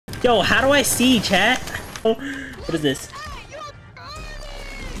Yo, how do I see, chat? Oh, what is this?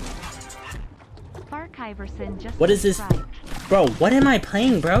 What is this? Bro, what am I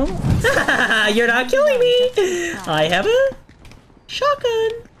playing, bro? You're not killing me! I have a shotgun.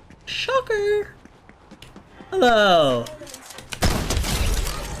 Shocker. Hello.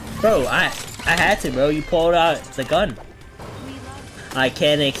 Bro, I had to, bro. You pulled out the gun. I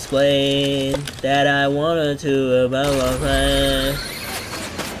can't explain that I wanted to about my plan.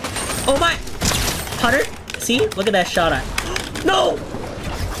 Oh my! 100? See? Look at that shot I... No!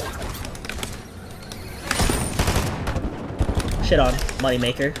 Shit on,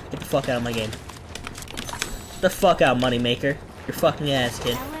 Moneymaker. Get the fuck out of my game. Get the fuck out, Moneymaker. Your fucking ass,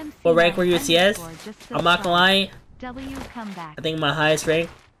 kid. What rank were you at CS? I'm not gonna lie. I think my highest rank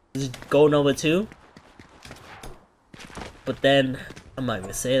is Gold Nova 2. But then, I'm not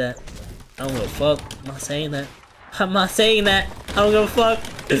gonna say that. I don't give a fuck. I'm not saying that. I'm not saying that. I don't give a fuck.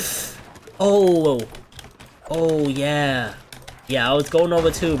 Oh. Oh, yeah. Yeah, I was Gold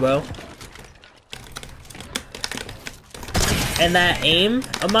Nova 2, bro. And that aim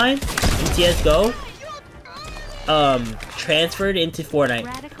of mine in CSGO transferred into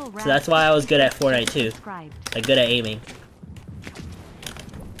Fortnite. So that's why I was good at Fortnite too. Like good at aiming.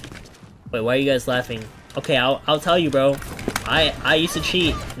 Wait, why are you guys laughing? Okay, I'll tell you, bro. I used to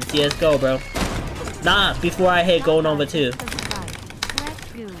cheat in CSGO, bro. Nah, before I hit Gold Nova 2.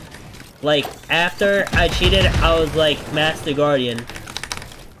 Like, after I cheated, I was like Master Guardian.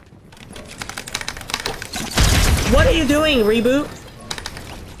 What are you doing, Reboot?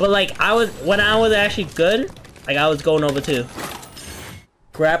 But like, when I was actually good, like I was Gold Nova 2.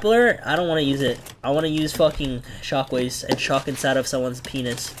 Grappler, I don't want to use it. I want to use fucking shockwaves and shock inside of someone's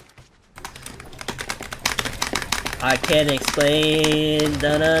penis. I can't explain.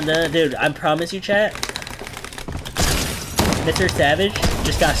 Dude, I promise you, chat. Mr. Savage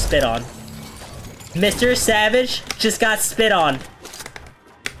just got spit on. Mr. Savage just got spit on.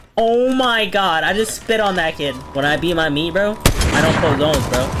 Oh my god, I just spit on that kid. When I beat my meat, bro, I don't pull zones,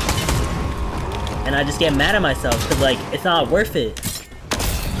 bro. And I just get mad at myself, because, like, it's not worth it.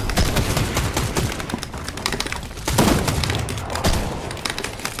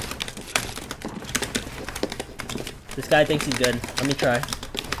 This guy thinks he's good. Let me try.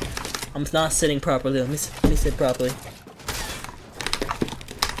 I'm not sitting properly. Let me sit properly.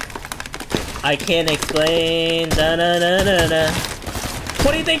 I can't explain.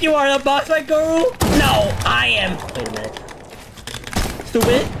 What do you think you are, the box fight guru? No, I am. Wait a minute.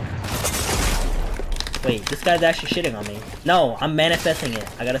 Stupid. Wait, this guy's actually shitting on me. No, I'm manifesting it.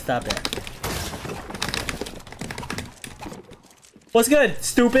 I gotta stop that. What's good,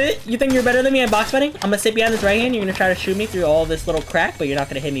 stupid? You think you're better than me at box fighting? I'm gonna sit behind this right hand. You're gonna try to shoot me through all this little crack, but you're not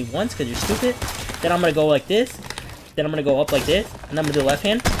gonna hit me once because you're stupid. Then I'm gonna go like this. Then I'm gonna go up like this. And I'm gonna do left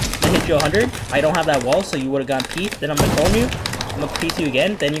hand. I'm gonna hit you 100. I don't have that wall, so you would have gone piece. Then I'm gonna clone you. I'm gonna piece you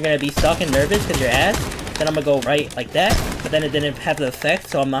again. Then you're gonna be stuck and nervous because you're ass. Then I'm gonna go right like that. But then it didn't have the effect,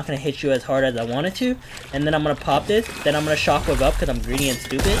 so I'm not gonna hit you as hard as I wanted to. And then I'm gonna pop this. Then I'm gonna shockwave up because I'm greedy and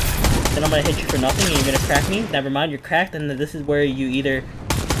stupid. Then I'm gonna hit you for nothing and you're gonna crack me. Never mind, you're cracked. And then this is where you either...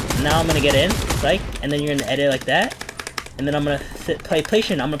 Now I'm gonna get in, like, and then you're gonna edit like that. And then I'm gonna play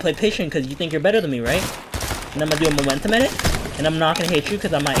patient. I'm gonna play patient because you think you're better than me, right? And I'm gonna do a momentum edit. And I'm not gonna hit you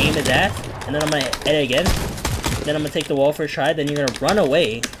because my aim is ass. And then I'm gonna edit again. Then I'm gonna take the wall for a try. Then you're gonna run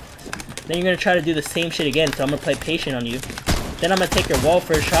away. Then you're gonna try to do the same shit again. So I'm gonna play patient on you. Then I'm gonna take your wall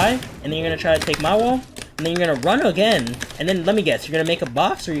for a try. And then you're gonna try to take my wall. And then you're gonna run again. And then let me guess, you're gonna make a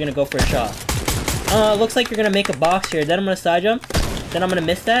box or you're gonna go for a shot? Looks like you're gonna make a box here. Then I'm gonna side jump. Then I'm gonna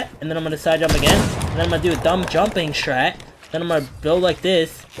miss that. And then I'm gonna side jump again. And then I'm gonna do a dumb jumping strat. Then I'm gonna build like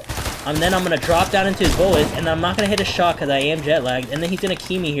this. And then I'm gonna drop down into his bullets. And then I'm not gonna hit a shot because I am jet lagged. And then he's gonna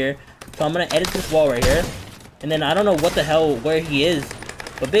key me here. So I'm gonna edit this wall right here. And then I don't know what the hell, where he is.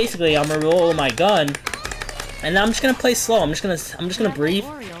 But basically, I'm gonna roll my gun. And I'm just gonna play slow. I'm just gonna breathe.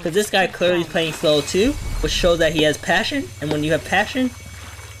 Because this guy clearly is playing slow too. Which shows that he has passion. And when you have passion,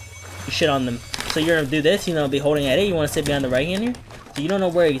 you shit on them. So you're gonna do this, you know, be holding at it. You wanna sit behind the right hand here. So you don't know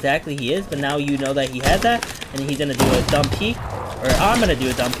where exactly he is. But now you know that he has that. And he's gonna do a dumb peek. Or I'm gonna do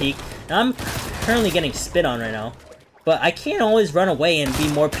a dumb peek. And I'm currently getting spit on right now. But I can't always run away and be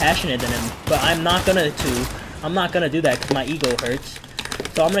more passionate than him. But I'm not gonna do that because my ego hurts.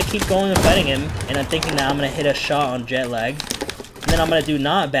 So I'm gonna keep going and fighting him. And I'm thinking that I'm gonna hit a shot on jet lag. And then I'm gonna do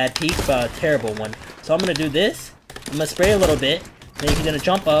not a bad peek, but a terrible one. So I'm gonna do this. I'm gonna spray a little bit. Then he's gonna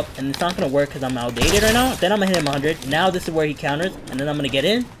jump up, and it's not gonna work because I'm outdated right now. Then I'm gonna hit him 100. Now this is where he counters, and then I'm gonna get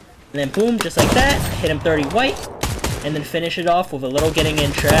in. And then boom, just like that. Hit him 30 white. And then finish it off with a little getting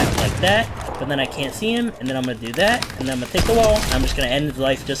in trap like that. but then I can't see him, and then I'm gonna do that, and then I'm gonna take the wall, and I'm just gonna end his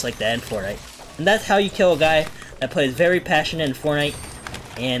life just like that in Fortnite. And that's how you kill a guy that plays very passionate in Fortnite.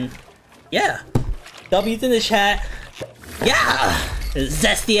 And yeah, W's in the chat. Yeah,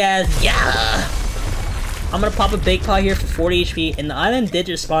 zesty ass. Yeah. I'm gonna pop a big pot here for 40 HP, and the island did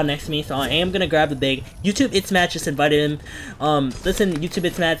just spawn next to me, so I am gonna grab the big. YouTube It's Matt just invited him. Listen, YouTube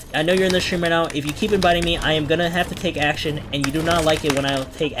It's Matt, I know you're in the stream right now. If you keep inviting me, I am gonna have to take action, and you do not like it when I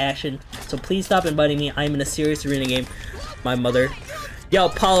take action. So please stop inviting me. I am in a serious arena game. My mother. Yo,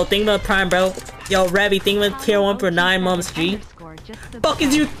 Paulo, think about Prime, bro. Yo, Ravi, think about tier 1 for 9 months, G. Fuck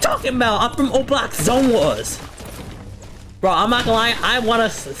is you talking about? I'm from O-Block Zone Wars. Bro, I'm not gonna lie, I wanna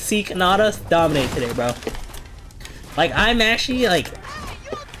see Kanata dominate today, bro. Like, I'm actually, like,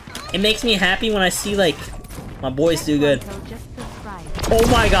 it makes me happy when I see, like, my boys do good. Oh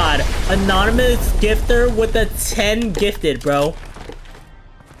my god, anonymous gifter with a 10 gifted, bro.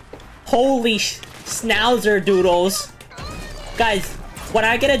 Holy schnauzer doodles. Guys, when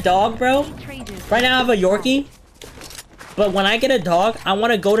I get a dog, bro, right now I have a Yorkie, but when I get a dog, I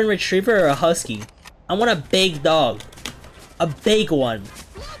want a golden retriever or a husky. I want a big dog. A big one.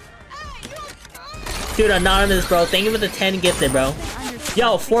 Dude, anonymous, bro. Thank you for the 10 gifted, bro.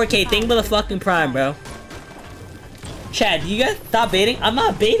 Yo, 4K, thank you for the fucking prime, bro. Chad, you guys stop baiting? I'm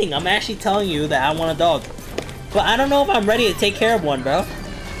not baiting. I'm actually telling you that I want a dog. But I don't know if I'm ready to take care of one, bro.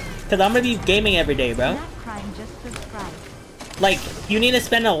 Because I'm going to be gaming every day, bro. Like, you need to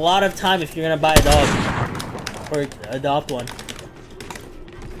spend a lot of time if you're going to buy a dog. Or adopt one.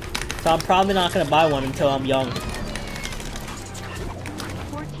 So I'm probably not going to buy one until I'm young.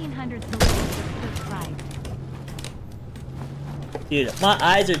 Dude, my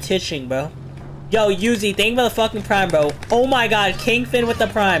eyes are twitching, bro. Yo, Yuzi, thank you for the fucking prime, bro. Oh my god, Kingfin with the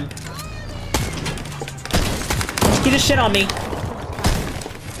prime. He just shit on me.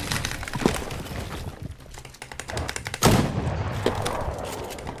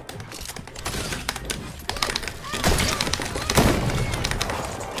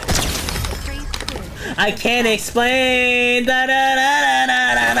 I can't explain. Da, da, da,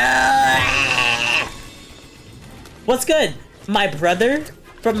 da, da, da. What's good? My brother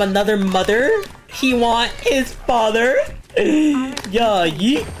from another mother? He want his father? Yeah,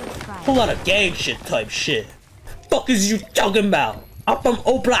 yeet. Whole lot of gang shit type shit. Fuck is you talking about? I'm from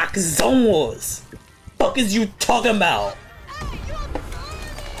O-Block Zone Wars. Fuck is you talking about?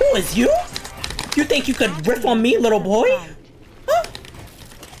 Who is you? You think you could riff on me, little boy? Huh?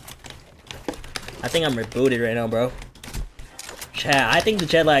 I think I'm rebooted right now, bro. Chat, I think the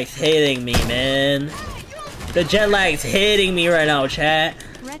jet lag's hitting me, man. The jet lag's hitting me right now, chat.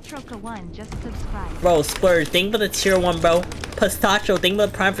 Retroka1 just subscribed. Bro, Splurge, thank for the tier 1, bro. Pistachio, thank for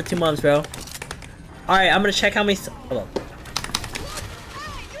the prime for 2 months, bro. Alright, I'm gonna check how many... Hold on.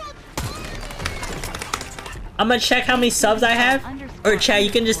 I'm gonna check how many subs I have. Or chat, you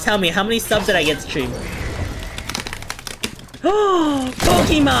can just tell me how many subs did I get to stream. Oh,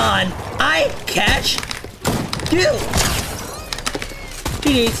 Pokemon! I catch you!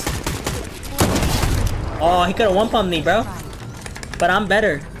 GG's. Oh, he could've one-pumped me, bro. But I'm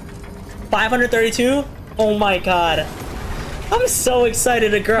better. 532? Oh my god. I'm so excited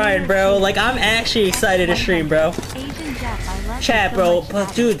to grind, bro. Like, I'm actually excited to stream, bro. Chat, bro.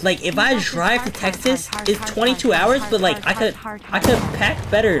 But dude, like, if I drive to Texas, it's 22 hours, but like, I could pack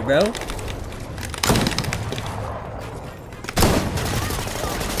better, bro.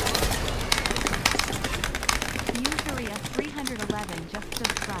 Usually a 311 just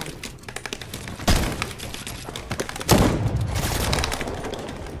subscribed.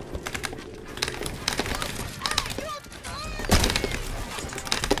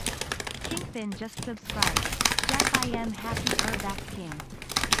 Kingpin just subscribed. Jeff, I am happy back king.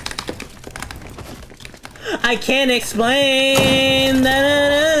 I can't explain.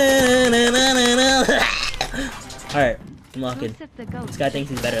 Alright, I'm locking. This guy thinks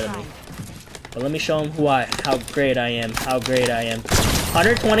he's better than me. But let me show him how great I am. How great I am.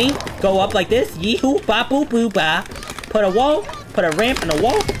 120, go up like this. Yee-hoo, ba boo boo ba. Put a wall, put a ramp and a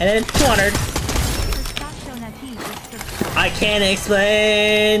wall, and then 200. I can't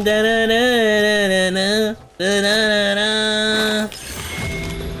explain.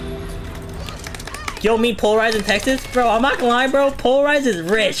 Yo, me Polarize in Texas? Bro, I'm not gonna lie, bro. Polarize is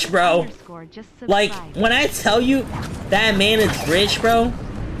rich, bro. Like, when I tell you that man is rich, bro,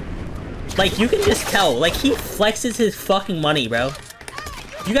 like, you can just tell. Like, he flexes his fucking money, bro.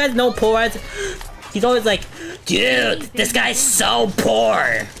 You guys know Polarize? He's always like, dude, this guy's so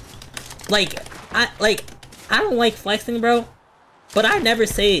poor. Like, I don't like flexing, bro. But I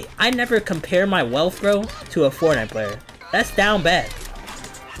never compare my wealth, bro, to a Fortnite player. That's down bad.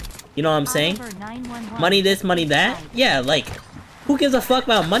 You know what I'm saying? Oliver 911 Money this, money that. Yeah, like, who gives a fuck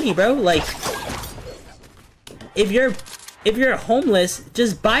about money, bro? Like, if you're homeless,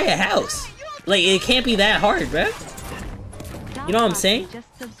 just buy a house. Like, it can't be that hard, bro. You know what I'm saying?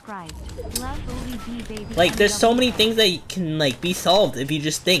 Just subscribed. Love OVD, baby. Like, there's so many things that can, like, be solved if you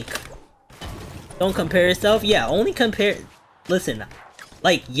just think. Don't compare yourself. Yeah, only compare. Listen,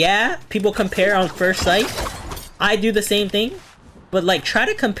 like, yeah, people compare on first sight. I do the same thing. But, like, try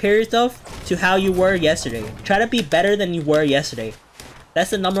to compare yourself to how you were yesterday. Try to be better than you were yesterday. That's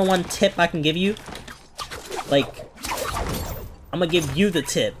the #1 tip I can give you. Like, I'm gonna give you the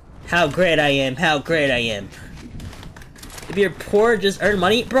tip. How great I am, how great I am. If you're poor, just earn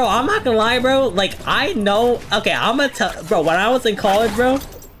money. Bro, I'm not gonna lie, bro. Like, I know. Okay, I'm gonna tell. Bro, when I was in college, bro.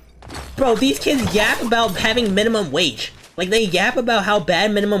 Bro, these kids yap about having minimum wage. Like, they yap about how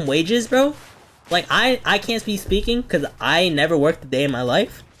bad minimum wage is, bro. Like, I can't be speaking because I never worked a day in my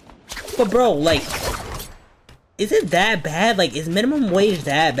life. But, bro, like, is it that bad? Like, is minimum wage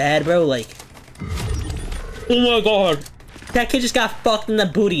that bad, bro? Like, oh my god. That kid just got fucked in the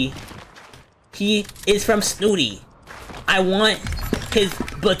booty. He is from Snooty. I want his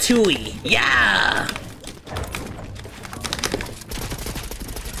batui. Yeah!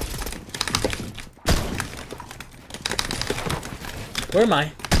 Where am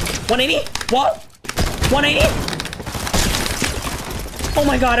I? 180? What? 180? Oh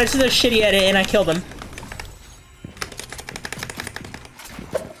my god, I just did a shitty edit and I killed him.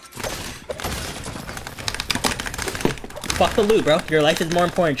 Fuck the loot, bro. Your life is more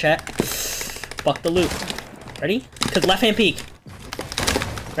important, chat. Fuck the loot. Ready? Cause left hand peek.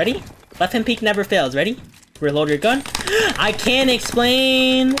 Ready? Left hand peek never fails. Ready? Reload your gun. I can't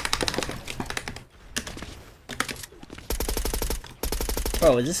explain.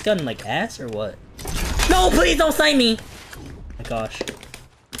 Bro, is this gun like ass or what? No, please don't snipe me. Oh my gosh.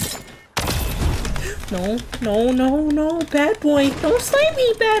 No, no, no, no, bad boy. Don't snipe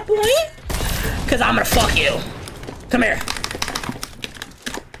me, bad boy. Cause I'm gonna fuck you. Come here.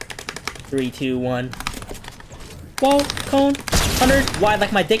 3, 2, 1. Whoa, cone. 100. Why,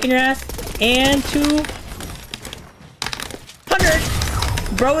 like my dick in your ass? And 200.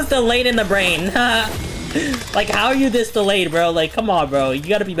 Bro is delayed in the brain. Like, how are you this delayed, bro? Like, come on, bro. You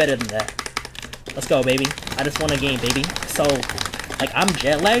gotta be better than that. Let's go, baby. I just won a game, baby. So, like, I'm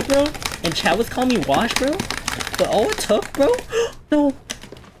jet lagged, bro. And chat was calling me wash, bro. But all it took, bro. No.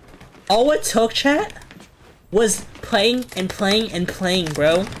 All it took, chat, was playing and playing and playing,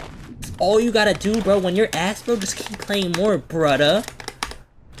 bro. It's all you gotta do, bro. When you're ass, bro, just keep playing more, brudda.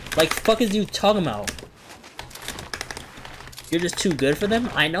 Like, fuck is you talking about? You're just too good for them?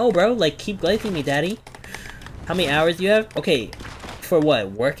 I know, bro. Like, keep glazing me, daddy. How many hours do you have? Okay, for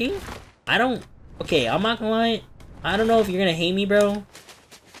what? Working? I don't... Okay, I'm not gonna lie. I don't know if you're gonna hate me, bro.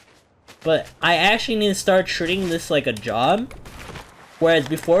 But I actually need to start treating this like a job. Whereas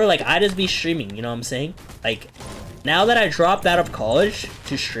before, like, I just be streaming, you know what I'm saying? Like, now that I dropped out of college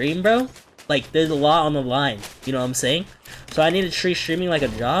to stream, bro, like, there's a lot on the line, you know what I'm saying? So I need to treat streaming like a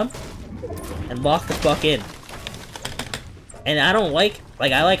job and lock the fuck in. And I don't like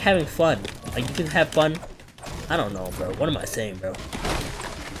I like having fun. Like, you can have fun. I don't know, bro. What am I saying, bro?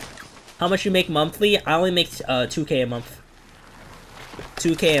 How much you make monthly? I only make 2K a month.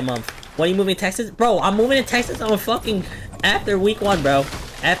 2K a month. When are you moving to Texas? Bro, I'm moving to Texas on fucking... After week 1, bro.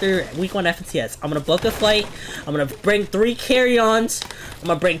 After week 1 FNCS. I'm gonna book a flight. I'm gonna bring 3 carry-ons. I'm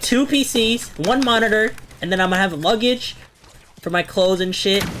gonna bring 2 PCs, 1 monitor, and then I'm gonna have luggage for my clothes and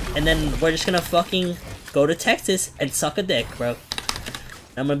shit. And then we're just gonna fucking go to Texas and suck a dick, bro.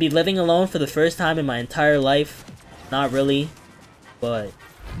 I'm gonna be living alone for the first time in my entire life. Not really, but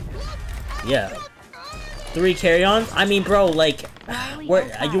yeah. 3 carry-ons? I mean, bro, like, where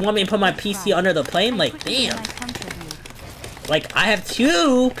you want me to put my PC under the plane? Like, damn. Like, I have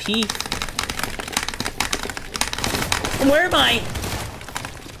 2 P. Where am I?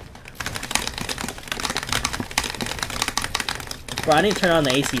 Bro, I didn't turn on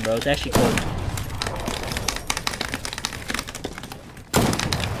the AC, bro. It's actually cold.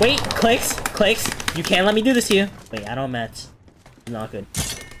 Wait, clicks, clicks. You can't let me do this to you. Wait, I don't match. Not good.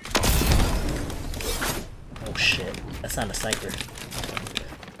 Oh shit, that's not a sniper.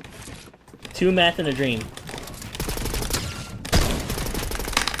 2 math and a dream.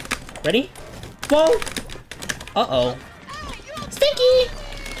 Ready? Whoa! Uh-oh. Stinky!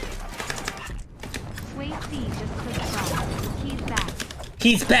 He's back.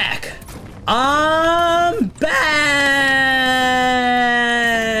 He's back! I'm back!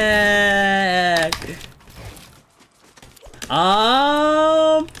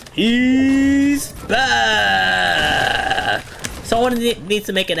 He's back! So someone needs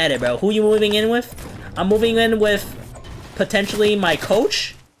to make an edit, bro. Who you moving in with? I'm moving in with potentially my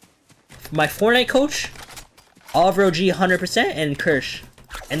coach, my Fortnite coach, Oliver OG 100%, and Kirsch.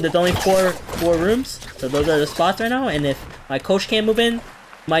 And there's only four rooms, so those are the spots right now. And if my coach can't move in,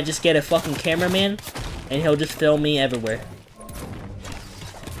 might just get a fucking cameraman, and he'll just film me everywhere.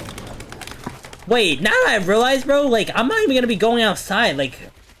 Wait, now that I realize, bro, like, I'm not even gonna be going outside. Like,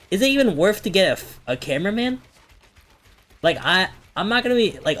 is it even worth to get a cameraman? Like, I'm not gonna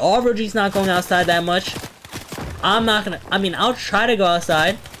be, like, Oliver OG's not going outside that much. I'm not gonna, I mean, I'll try to go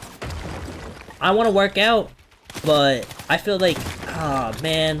outside. I want to work out, but I feel like, oh,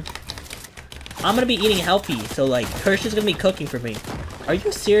 man. I'm gonna be eating healthy, so, like, Kirsch is gonna be cooking for me. Are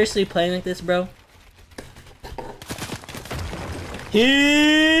you seriously playing like this, bro?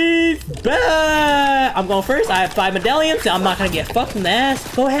 He's back! I'm going first. I have 5 medallions. I'm not gonna get fucked in the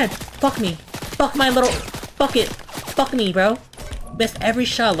ass. Go ahead. Fuck me. Fuck my little... Fuck it. Fuck me, bro. Missed every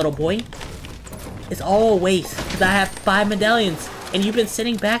shot, little boy. It's all a waste, because I have 5 medallions. And you've been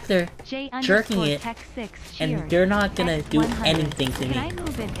sitting back there, jerking it. And you're not gonna do anything to me. Can I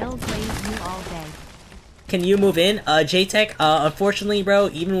move in? I'll glaze you all day. Can you move in? J-Tech, unfortunately, bro,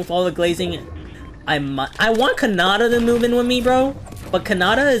 even with all the glazing... I want Kanata to move in with me, bro. But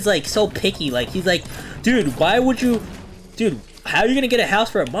Kanata is, like, so picky. Like, he's like, dude, why would you... Dude, how are you gonna get a house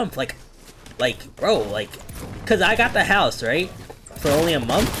for a month? Like, bro, like... Because I got the house, right? For only a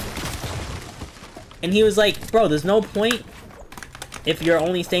month. And he was like, bro, there's no point if you're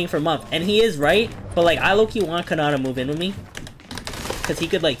only staying for a month. And he is right. But, like, I low-key want Kanata to move in with me. Because he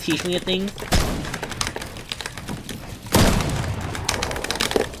could, like, teach me a thing.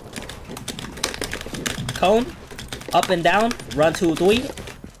 Cone, up and down, run 2, 3.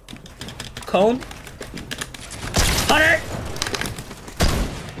 Cone. 100!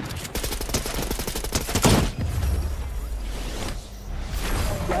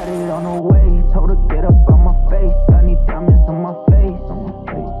 Got it on the